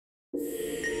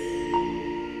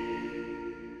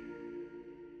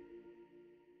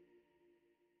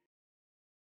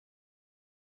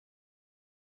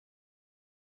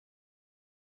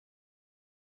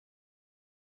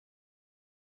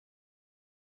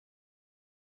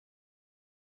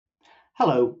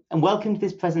Hello, and welcome to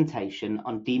this presentation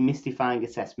on demystifying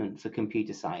assessment for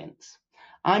computer science.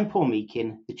 I'm Paul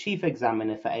Meakin, the Chief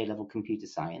Examiner for A-Level Computer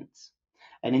Science.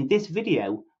 And in this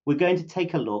video, we're going to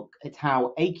take a look at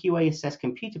how AQA assess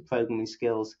computer programming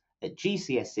skills at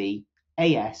GCSE,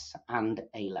 AS, and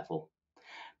A-Level.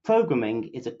 Programming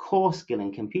is a core skill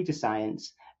in computer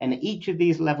science, and at each of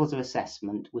these levels of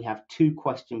assessment, we have two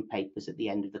question papers at the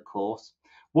end of the course,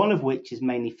 one of which is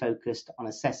mainly focused on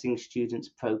assessing students'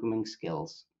 programming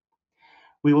skills.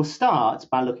 We will start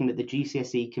by looking at the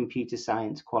GCSE Computer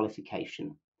Science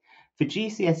qualification. For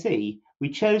GCSE, we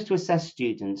chose to assess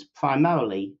students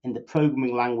primarily in the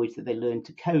programming language that they learn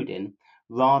to code in,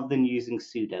 rather than using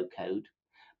pseudocode,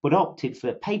 but opted for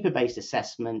a paper-based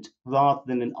assessment rather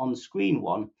than an on-screen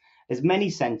one, as many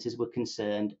centres were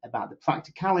concerned about the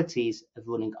practicalities of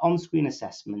running on-screen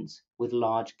assessments with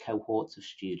large cohorts of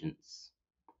students.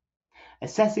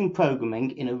 Assessing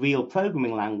programming in a real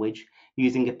programming language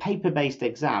using a paper-based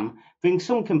exam brings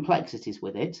some complexities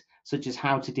with it, such as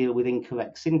how to deal with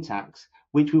incorrect syntax,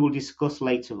 which we will discuss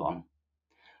later on.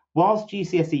 Whilst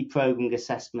GCSE programming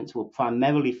assessments will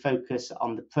primarily focus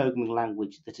on the programming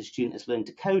language that a student has learned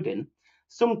to code in,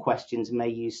 some questions may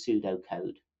use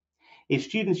pseudocode. If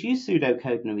students use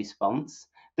pseudocode in a response,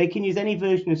 they can use any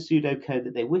version of pseudocode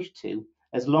that they wish to,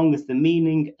 as long as the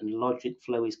meaning and logic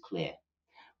flow is clear.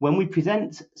 When we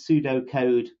present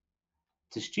pseudocode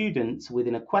to students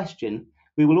within a question,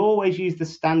 we will always use the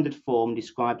standard form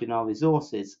described in our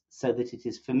resources so that it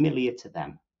is familiar to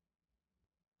them.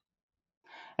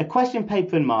 A question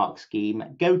paper and mark scheme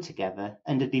go together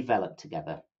and are developed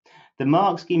together. The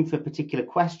mark scheme for a particular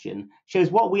question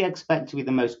shows what we expect to be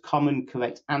the most common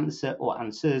correct answer or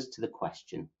answers to the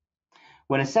question.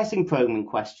 When assessing programming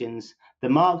questions, the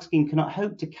mark scheme cannot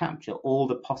hope to capture all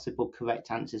the possible correct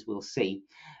answers we'll see,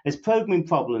 as programming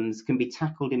problems can be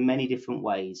tackled in many different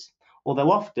ways,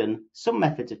 although often some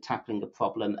methods of tackling a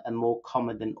problem are more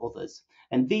common than others,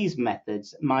 and these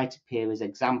methods might appear as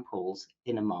examples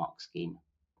in a mark scheme.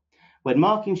 When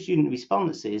marking student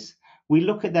responses, we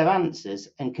look at their answers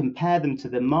and compare them to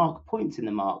the mark points in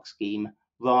the mark scheme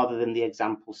rather than the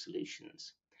example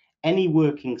solutions. Any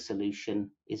working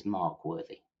solution is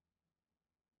mark-worthy.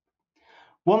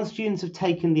 Once students have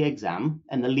taken the exam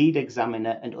and the lead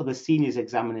examiner and other seniors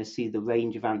examiners see the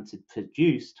range of answers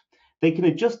produced, they can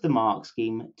adjust the mark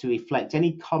scheme to reflect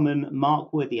any common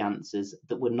mark-worthy answers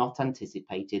that were not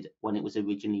anticipated when it was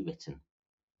originally written.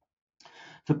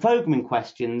 For programming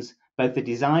questions, both the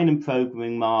design and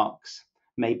programming marks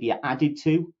may be added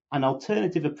to, and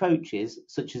alternative approaches,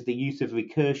 such as the use of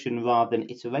recursion rather than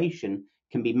iteration,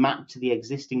 can be mapped to the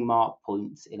existing mark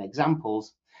points in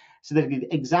examples, so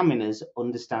that examiners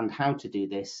understand how to do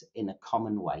this in a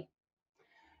common way.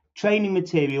 Training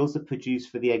materials are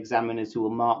produced for the examiners who will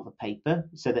mark the paper,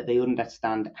 so that they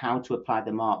understand how to apply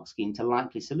the mark scheme to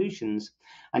likely solutions,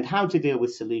 and how to deal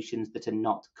with solutions that are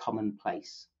not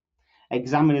commonplace.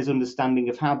 Examiners' understanding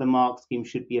of how the mark scheme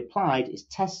should be applied is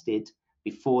tested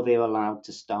before they are allowed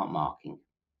to start marking.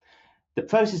 The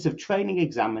process of training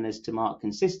examiners to mark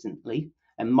consistently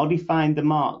and modifying the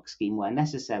mark scheme where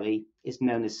necessary is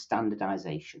known as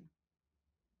standardization.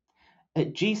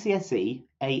 At GCSE,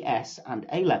 AS, and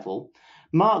A-Level,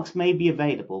 marks may be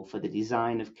available for the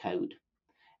design of code.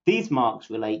 These marks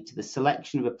relate to the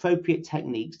selection of appropriate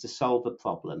techniques to solve a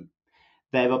problem.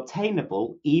 They're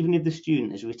obtainable even if the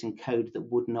student has written code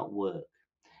that would not work.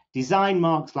 Design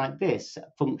marks like this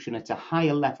function at a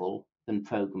higher level than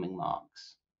programming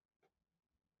marks.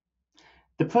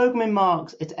 The programming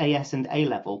marks at AS and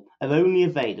A-Level are only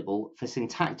available for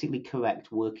syntactically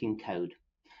correct working code.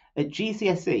 At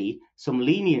GCSE, some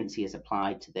leniency is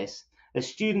applied to this, as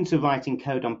students are writing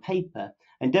code on paper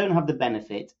and don't have the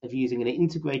benefit of using an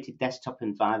integrated desktop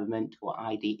environment or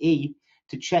IDE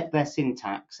to check their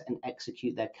syntax and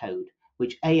execute their code,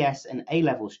 which AS and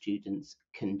A-Level students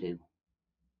can do.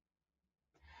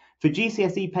 For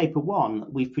GCSE Paper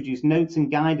 1, we've produced notes and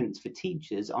guidance for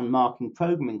teachers on marking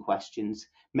programming questions,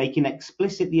 making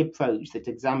explicit the approach that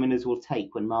examiners will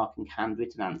take when marking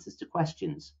handwritten answers to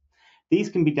questions. These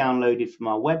can be downloaded from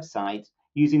our website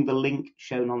using the link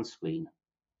shown on screen.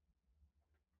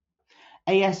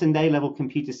 AS and A-Level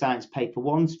Computer Science Paper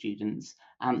 1 students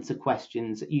answer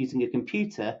questions using a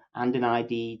computer and an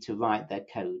IDE to write their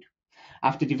code.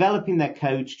 After developing their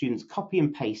code, students copy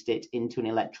and paste it into an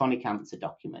electronic answer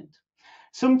document.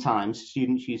 Sometimes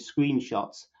students use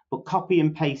screenshots, but copy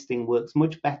and pasting works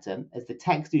much better as the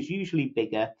text is usually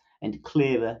bigger and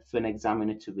clearer for an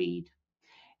examiner to read.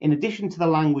 In addition to the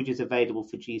languages available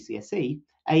for GCSE,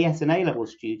 AS and A-Level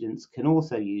students can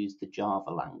also use the Java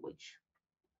language.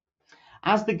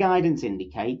 As the guidance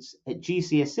indicates, at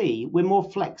GCSE, we're more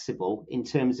flexible in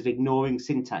terms of ignoring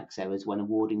syntax errors when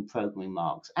awarding programming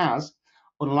marks, as,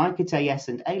 unlike at AS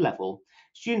and A-level,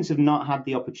 students have not had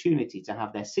the opportunity to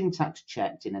have their syntax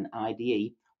checked in an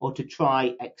IDE or to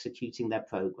try executing their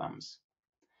programs.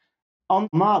 On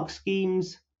mark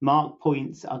schemes, mark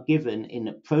points are given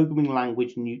in programming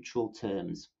language neutral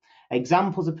terms.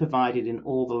 Examples are provided in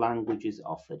all the languages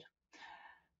offered.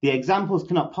 The examples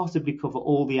cannot possibly cover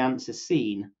all the answers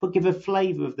seen, but give a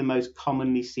flavour of the most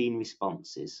commonly seen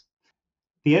responses.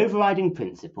 The overriding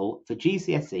principle for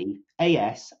GCSE,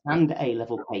 AS and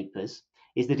A-level papers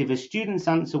is that if a student's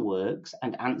answer works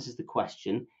and answers the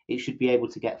question, it should be able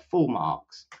to get full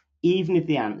marks, even if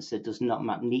the answer does not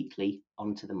map neatly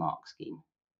onto the mark scheme.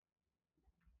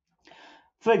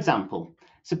 For example,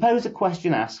 suppose a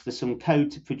question asks for some code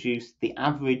to produce the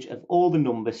average of all the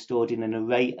numbers stored in an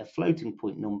array of floating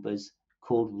point numbers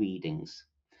called readings.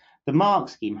 The mark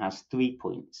scheme has 3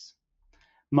 points.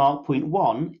 Mark point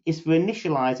 1 is for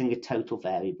initializing a total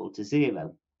variable to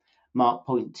 0. Mark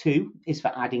point 2 is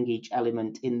for adding each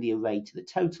element in the array to the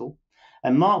total.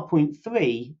 And mark point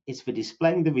 3 is for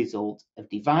displaying the result of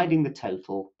dividing the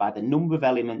total by the number of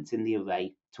elements in the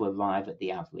array to arrive at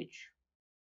the average.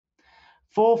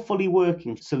 4 fully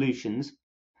working solutions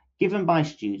given by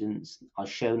students are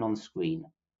shown on screen.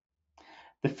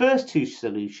 The first 2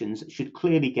 solutions should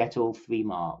clearly get all 3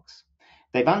 marks.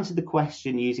 They've answered the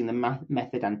question using the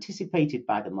method anticipated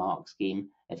by the mark scheme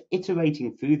of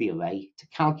iterating through the array to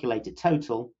calculate a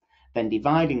total, then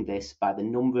dividing this by the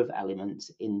number of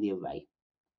elements in the array.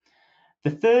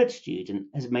 The third student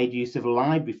has made use of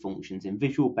library functions in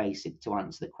Visual Basic to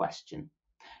answer the question.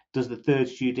 Does the third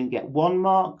student get 1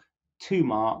 mark, 2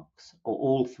 marks, or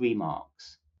all 3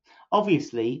 marks?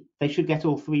 Obviously, they should get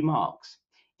all 3 marks.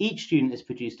 Each student has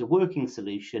produced a working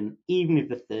solution, even if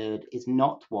the third is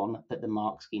not one that the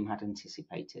mark scheme had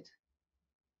anticipated.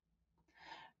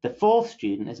 The fourth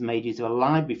student has made use of a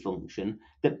library function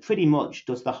that pretty much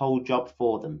does the whole job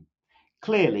for them.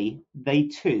 Clearly, they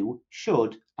too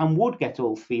should and would get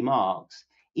all 3 marks,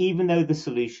 even though the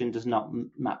solution does not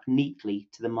map neatly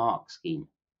to the mark scheme.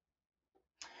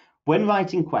 When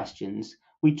writing questions,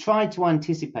 we try to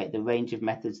anticipate the range of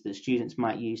methods that students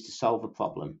might use to solve a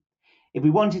problem. If we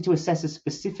wanted to assess a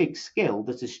specific skill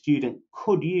that a student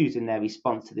could use in their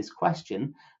response to this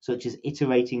question, such as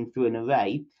iterating through an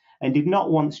array, and did not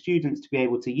want students to be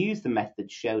able to use the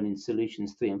methods shown in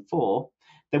solutions 3 and 4,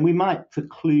 then we might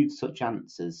preclude such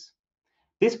answers.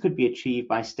 This could be achieved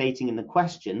by stating in the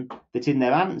question that in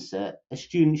their answer, a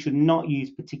student should not use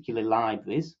particular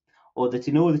libraries, or that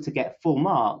in order to get full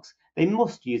marks, they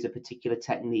must use a particular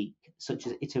technique, such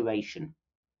as iteration.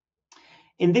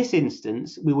 In this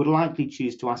instance, we would likely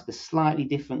choose to ask a slightly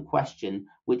different question,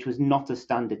 which was not a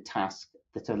standard task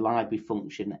that a library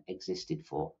function existed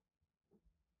for.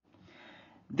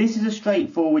 This is a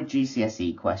straightforward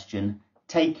GCSE question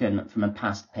taken from a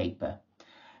past paper.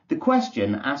 The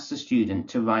question asks a student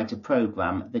to write a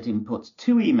program that inputs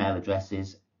 2 email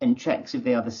addresses and checks if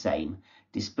they are the same,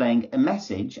 displaying a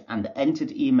message and the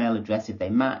entered email address if they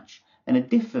match, and a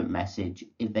different message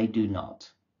if they do not.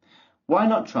 Why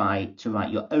not try to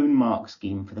write your own mark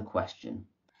scheme for the question?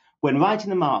 When writing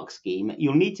the mark scheme,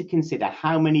 you'll need to consider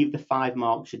how many of the 5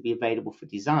 marks should be available for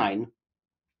design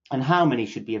and how many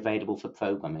should be available for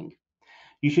programming.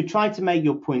 You should try to make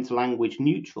your points language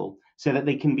neutral so that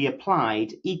they can be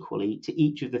applied equally to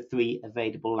each of the 3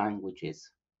 available languages.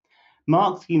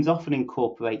 Mark schemes often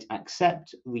incorporate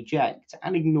accept, reject,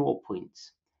 and ignore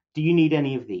points. Do you need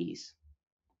any of these?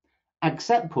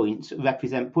 Accept points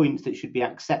represent points that should be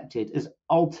accepted as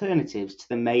alternatives to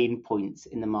the main points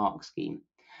in the mark scheme.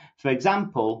 For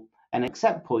example, an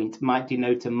accept point might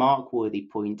denote a mark-worthy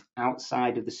point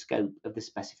outside of the scope of the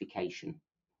specification.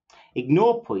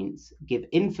 Ignore points give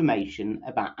information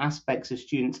about aspects of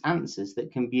students' answers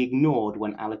that can be ignored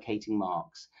when allocating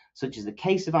marks, such as the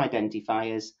case of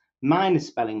identifiers, minor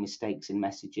spelling mistakes in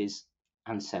messages,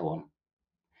 and so on.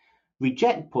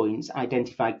 Reject points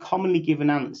identify commonly given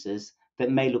answers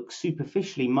that may look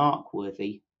superficially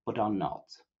mark-worthy, but are not.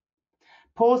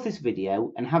 Pause this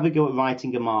video and have a go at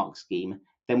writing a mark scheme,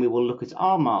 then we will look at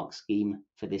our mark scheme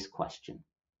for this question.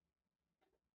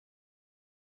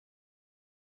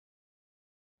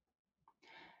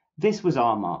 This was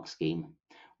our mark scheme.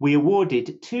 We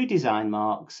awarded 2 design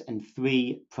marks and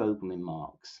 3 programming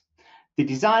marks. The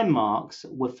design marks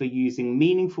were for using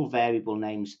meaningful variable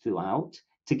names throughout,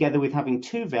 together with having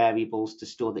 2 variables to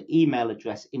store the email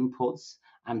address inputs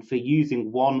and for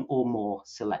using 1 or more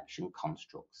selection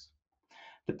constructs.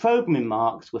 The programming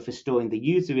marks were for storing the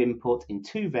user input in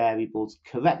 2 variables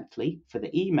correctly for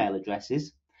the email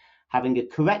addresses, having a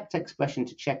correct expression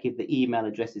to check if the email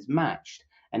address is matched,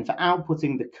 and for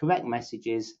outputting the correct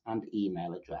messages and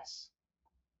email address.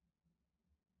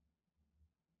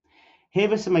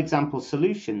 Here are some example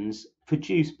solutions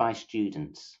produced by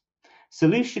students.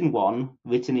 Solution 1,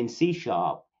 written in C#,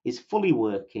 is fully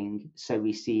working, so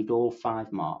received all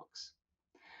 5 marks.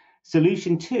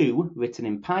 Solution 2, written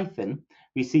in Python,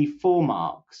 received 4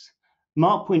 marks.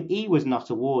 Mark point E was not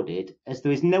awarded as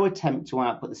there is no attempt to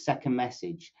output the second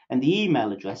message and the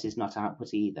email address is not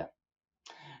output either.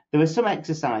 There are some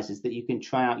exercises that you can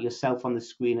try out yourself on the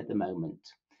screen at the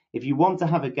moment. If you want to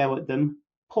have a go at them,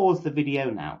 pause the video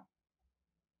now.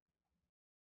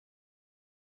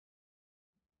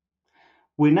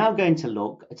 We're now going to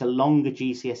look at a longer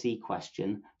GCSE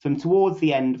question from towards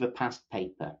the end of a past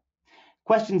paper.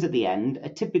 Questions at the end are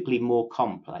typically more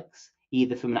complex,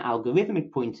 either from an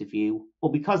algorithmic point of view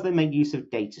or because they make use of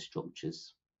data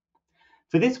structures.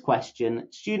 For this question,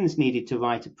 students needed to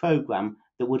write a program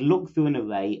that would look through an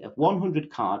array of 100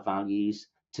 card values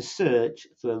to search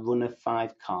for a run of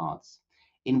 5 cards,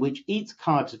 in which each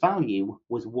card's value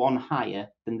was 1 higher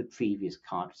than the previous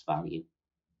card's value.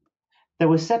 There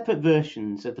were separate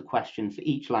versions of the question for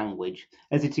each language,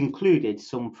 as it included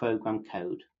some program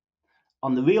code.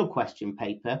 On the real question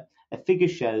paper, a figure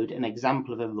showed an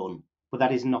example of a run, but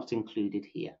that is not included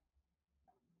here.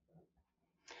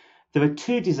 There are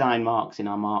 2 design marks in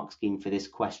our mark scheme for this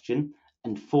question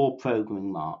and 4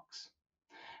 programming marks.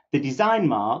 The design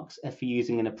marks are for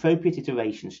using an appropriate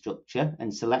iteration structure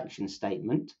and selection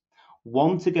statement,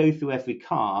 one to go through every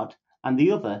card and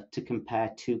the other to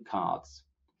compare 2 cards.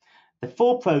 The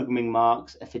 4 programming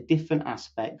marks are for different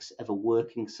aspects of a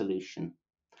working solution.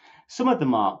 Some of the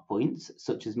mark points,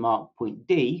 such as mark point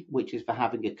D, which is for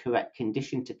having a correct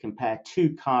condition to compare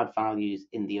 2 card values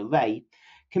in the array,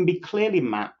 can be clearly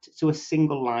mapped to a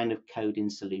single line of code in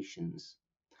solutions.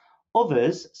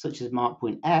 Others, such as mark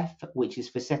point F, which is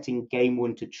for setting game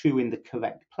 1 to true in the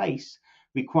correct place,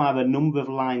 require a number of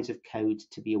lines of code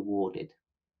to be awarded.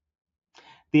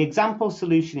 The example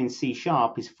solution in C#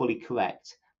 is fully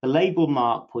correct. The label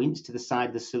mark points to the side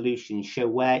of the solution show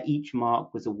where each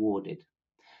mark was awarded.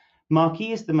 Mark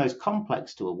E is the most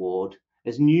complex to award,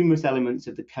 as numerous elements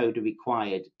of the code are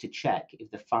required to check if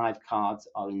the 5 cards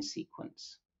are in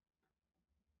sequence.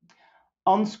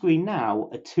 On screen now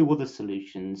are 2 other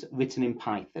solutions written in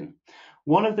Python.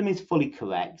 One of them is fully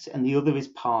correct and the other is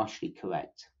partially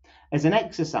correct. As an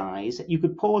exercise, you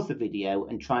could pause the video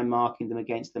and try marking them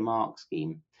against the mark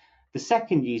scheme. The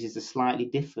second uses a slightly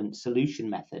different solution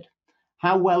method.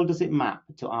 How well does it map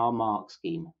to our mark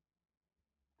scheme?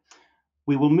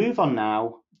 We will move on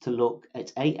now to look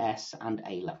at AS and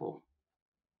A-level.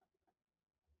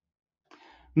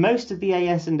 Most of the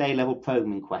AS and A-level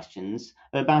programming questions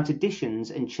are about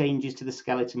additions and changes to the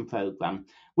skeleton program,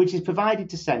 which is provided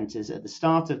to centres at the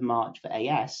start of March for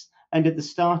AS and at the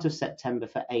start of September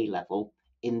for A-level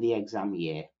in the exam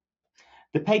year.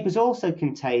 The papers also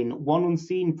contain one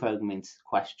unseen programming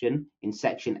question in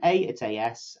Section A at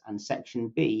AS and Section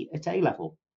B at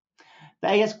A-level. The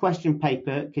AS question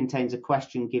paper contains a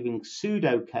question giving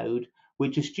pseudocode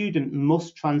which a student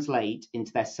must translate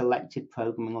into their selected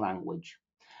programming language.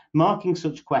 Marking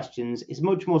such questions is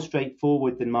much more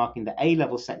straightforward than marking the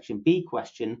A-level Section B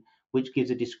question, which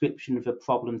gives a description of a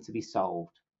problem to be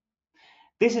solved.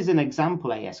 This is an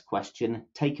example AS question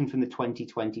taken from the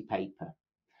 2020 paper.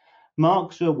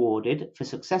 Marks are awarded for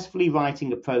successfully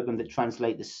writing a program that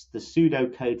translates the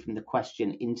pseudocode from the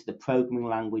question into the programming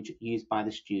language used by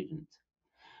the student.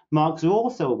 Marks are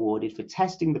also awarded for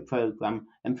testing the program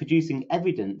and producing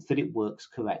evidence that it works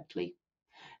correctly.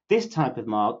 This type of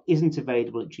mark isn't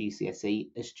available at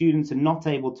GCSE as students are not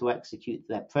able to execute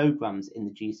their programs in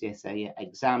the GCSE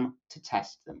exam to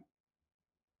test them.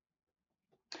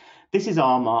 This is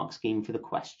our mark scheme for the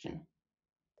question.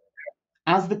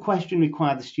 As the question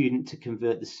required the student to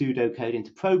convert the pseudocode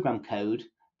into program code,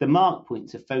 the mark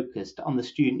points are focused on the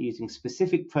student using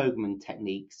specific programming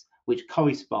techniques which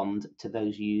correspond to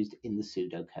those used in the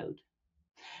pseudocode.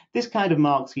 This kind of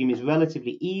mark scheme is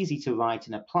relatively easy to write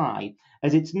and apply,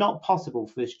 as it's not possible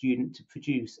for a student to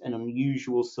produce an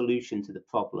unusual solution to the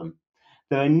problem.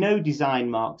 There are no design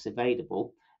marks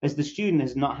available, as the student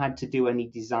has not had to do any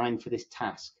design for this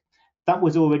task. That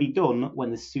was already done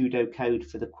when the pseudocode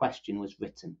for the question was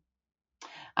written.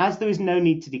 As there is no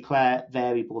need to declare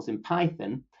variables in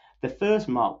Python, the first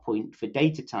mark point for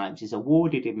data types is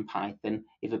awarded in Python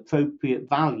if appropriate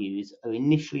values are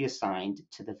initially assigned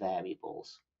to the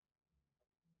variables.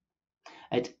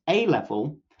 At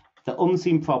A-level, the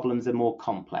unseen problems are more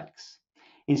complex.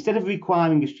 Instead of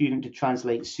requiring a student to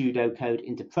translate pseudocode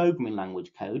into programming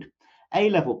language code,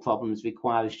 A-level problems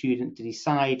require a student to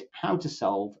decide how to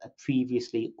solve a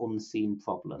previously unseen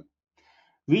problem.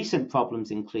 Recent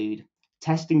problems include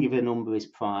testing if a number is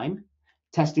prime,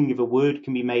 testing if a word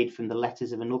can be made from the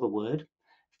letters of another word,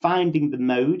 finding the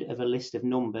mode of a list of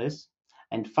numbers,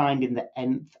 and finding the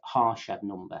nth Harshad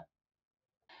number.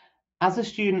 As a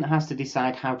student has to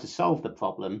decide how to solve the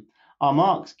problem, our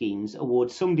mark schemes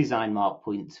award some design mark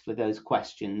points for those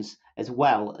questions as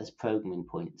well as programming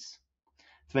points.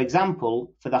 For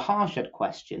example, for the Harshad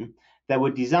question, there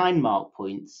were design mark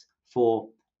points for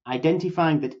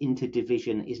identifying that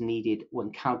interdivision is needed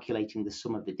when calculating the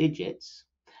sum of the digits,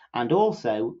 and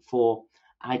also for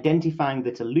identifying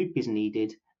that a loop is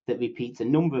needed that repeats a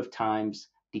number of times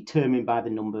determined by the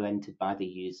number entered by the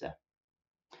user.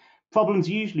 Problems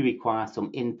usually require some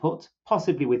input,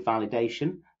 possibly with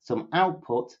validation, some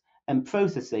output, and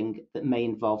processing that may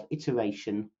involve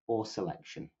iteration or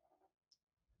selection.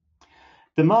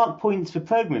 The mark points for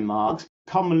programming marks are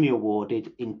commonly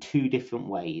awarded in two different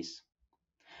ways.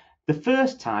 The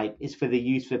first type is for the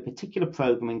use of a particular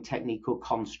programming technique or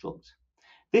construct.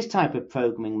 This type of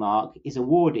programming mark is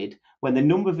awarded when the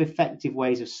number of effective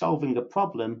ways of solving a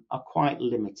problem are quite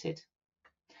limited.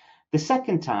 The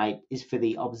second type is for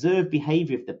the observed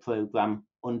behavior of the program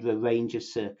under a range of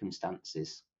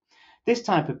circumstances. This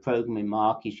type of programming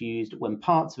mark is used when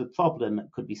parts of a problem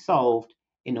could be solved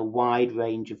in a wide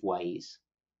range of ways.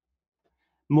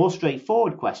 More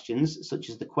straightforward questions, such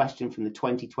as the question from the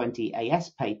 2020 AS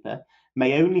paper,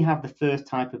 may only have the first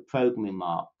type of programming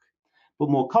mark, but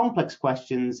more complex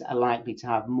questions are likely to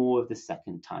have more of the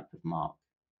second type of mark.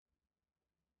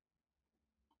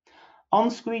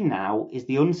 On screen now is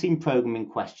the unseen programming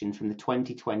question from the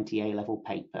 2020 A-level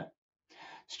paper.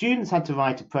 Students had to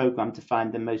write a program to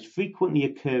find the most frequently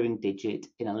occurring digit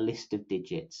in a list of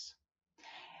digits.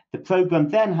 The program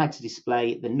then had to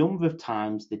display the number of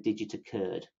times the digit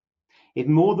occurred. If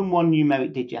more than one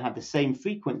numeric digit had the same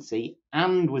frequency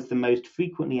and was the most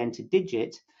frequently entered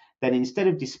digit, then instead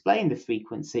of displaying the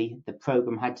frequency, the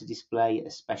program had to display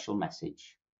a special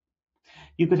message.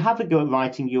 You could have a go at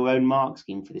writing your own mark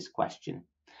scheme for this question.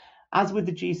 As with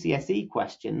the GCSE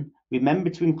question, remember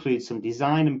to include some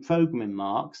design and programming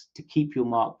marks to keep your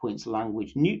mark points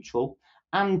language neutral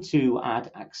and to add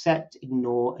accept,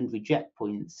 ignore, and reject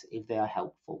points if they are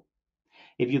helpful.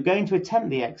 If you're going to attempt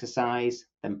the exercise,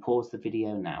 then pause the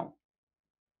video now.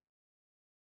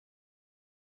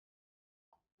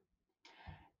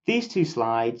 These two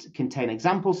slides contain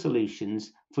example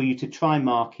solutions for you to try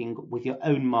marking with your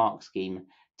own mark scheme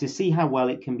to see how well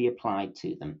it can be applied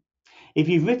to them. If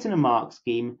you've written a mark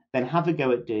scheme, then have a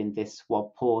go at doing this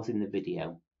while pausing the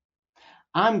video.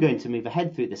 I'm going to move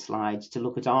ahead through the slides to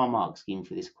look at our mark scheme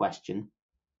for this question.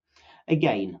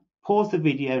 Again, pause the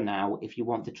video now if you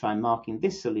want to try marking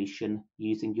this solution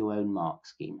using your own mark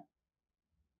scheme.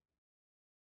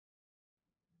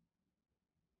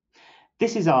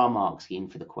 This is our mark scheme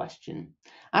for the question.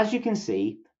 As you can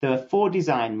see, there are 4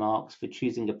 design marks for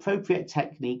choosing appropriate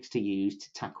techniques to use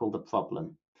to tackle the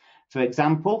problem. For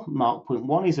example, mark point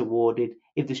 1 is awarded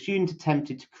if the student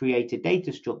attempted to create a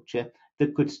data structure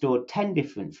that could store 10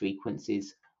 different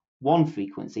frequencies, 1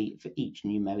 frequency for each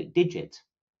numeric digit.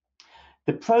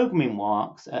 The programming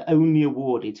marks are only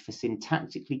awarded for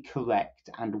syntactically correct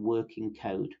and working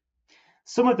code.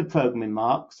 Some of the programming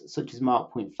marks, such as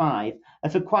mark point 5, are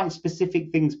for quite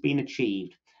specific things being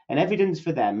achieved, and evidence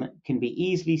for them can be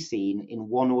easily seen in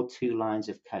 1 or 2 lines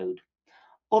of code.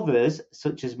 Others,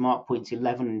 such as mark points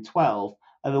 11 and 12,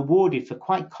 are awarded for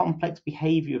quite complex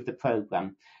behavior of the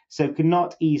program, so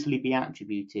cannot easily be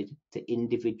attributed to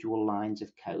individual lines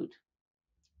of code.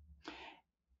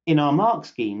 In our mark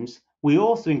schemes, we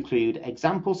also include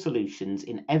example solutions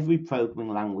in every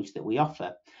programming language that we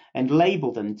offer and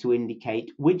label them to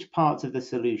indicate which parts of the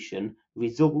solution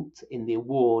result in the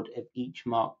award of each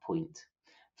mark point.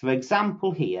 For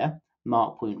example here,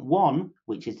 mark point 1,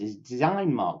 which is the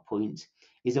design mark point,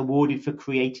 is awarded for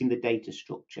creating the data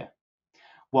structure,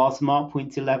 whilst mark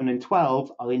points 11 and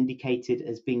 12 are indicated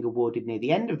as being awarded near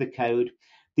the end of the code.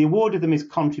 The award of them is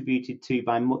contributed to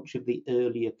by much of the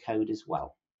earlier code as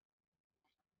well.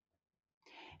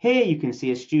 Here you can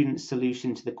see a student's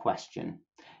solution to the question.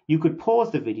 You could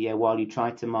pause the video while you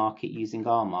try to mark it using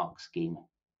our mark scheme.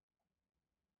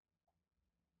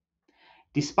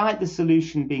 Despite the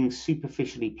solution being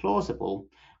superficially plausible,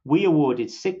 we awarded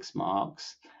 6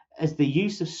 marks as the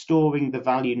use of storing the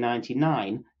value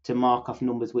 99 to mark off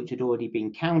numbers which had already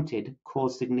been counted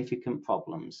caused significant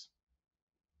problems.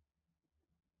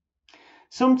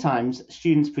 Sometimes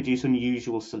students produce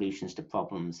unusual solutions to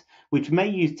problems, which may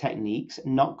use techniques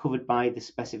not covered by the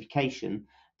specification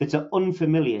that are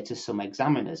unfamiliar to some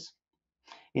examiners.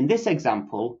 In this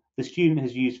example, the student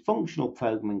has used functional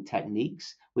programming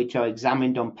techniques, which are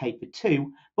examined on paper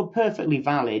 2, but perfectly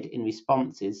valid in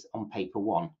responses on paper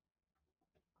 1.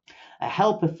 A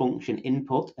helper function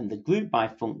input and the group by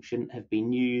function have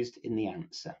been used in the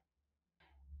answer.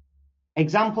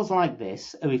 Examples like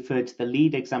this are referred to the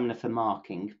lead examiner for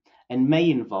marking and may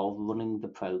involve running the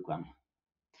program.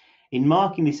 In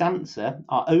marking this answer,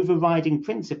 our overriding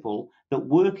principle that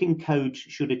working code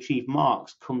should achieve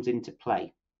marks comes into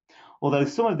play, although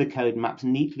some of the code maps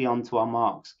neatly onto our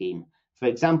mark scheme. For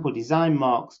example, design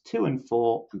marks 2 and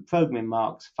 4 and programming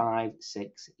marks 5,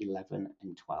 6, 11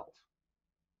 and 12.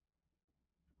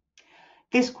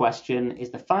 This question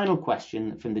is the final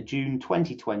question from the June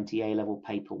 2020 A-Level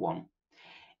Paper 1.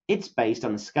 It's based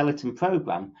on the skeleton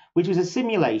program, which was a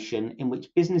simulation in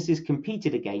which businesses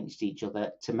competed against each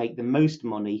other to make the most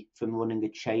money from running a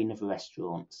chain of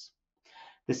restaurants.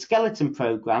 The skeleton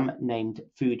program, named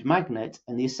Food Magnet,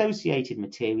 and the associated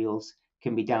materials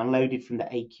can be downloaded from the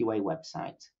AQA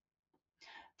website.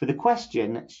 For the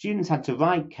question, students had to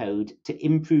write code to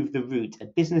improve the route a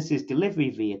business's delivery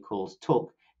vehicles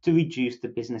took to reduce the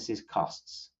business's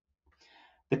costs.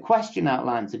 The question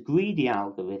outlines a greedy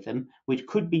algorithm which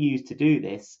could be used to do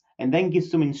this, and then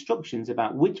gives some instructions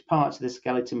about which parts of the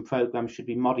skeleton program should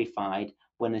be modified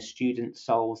when a student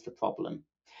solves the problem.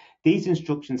 These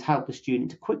instructions help the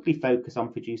student to quickly focus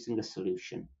on producing a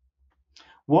solution.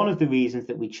 One of the reasons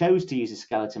that we chose to use a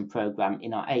skeleton program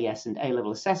in our AS and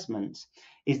A-level assessments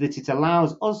is that it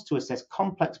allows us to assess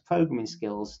complex programming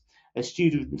skills as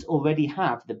students already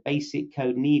have the basic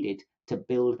code needed to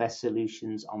build their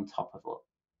solutions on top of it.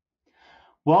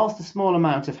 Whilst the small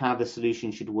amount of how the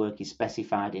solution should work is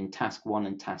specified in Task 1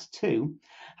 and Task 2,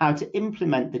 how to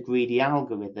implement the greedy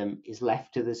algorithm is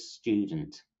left to the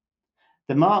student.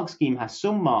 The mark scheme has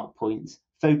some mark points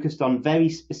focused on very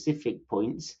specific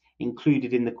points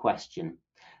included in the question,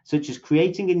 such as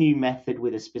creating a new method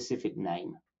with a specific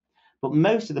name. But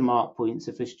most of the mark points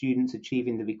are for students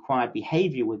achieving the required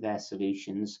behaviour with their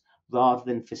solutions rather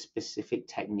than for specific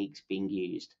techniques being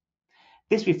used.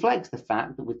 This reflects the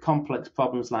fact that with complex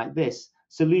problems like this,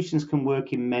 solutions can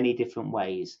work in many different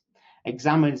ways.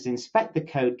 Examiners inspect the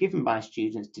code given by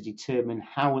students to determine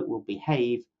how it will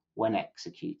behave when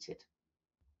executed.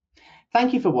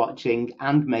 Thank you for watching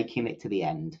and making it to the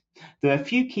end. There are a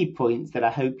few key points that I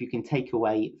hope you can take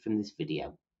away from this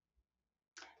video.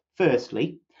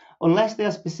 Firstly, unless they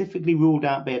are specifically ruled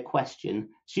out by a question,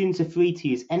 students are free to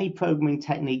use any programming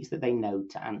techniques that they know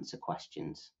to answer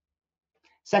questions.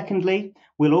 Secondly,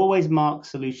 we'll always mark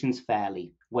solutions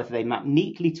fairly, whether they map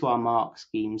neatly to our mark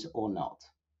schemes or not.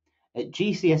 At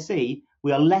GCSE,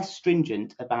 we are less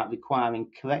stringent about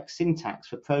requiring correct syntax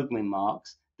for programming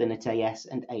marks than at AS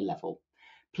and A-Level.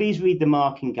 Please read the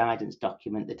marking guidance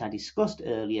document that I discussed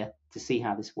earlier to see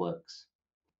how this works.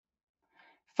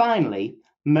 Finally,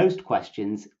 most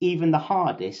questions, even the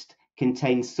hardest,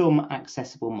 contain some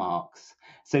accessible marks,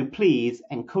 so please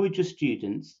encourage your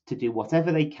students to do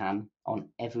whatever they can on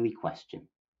every question.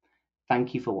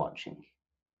 Thank you for watching.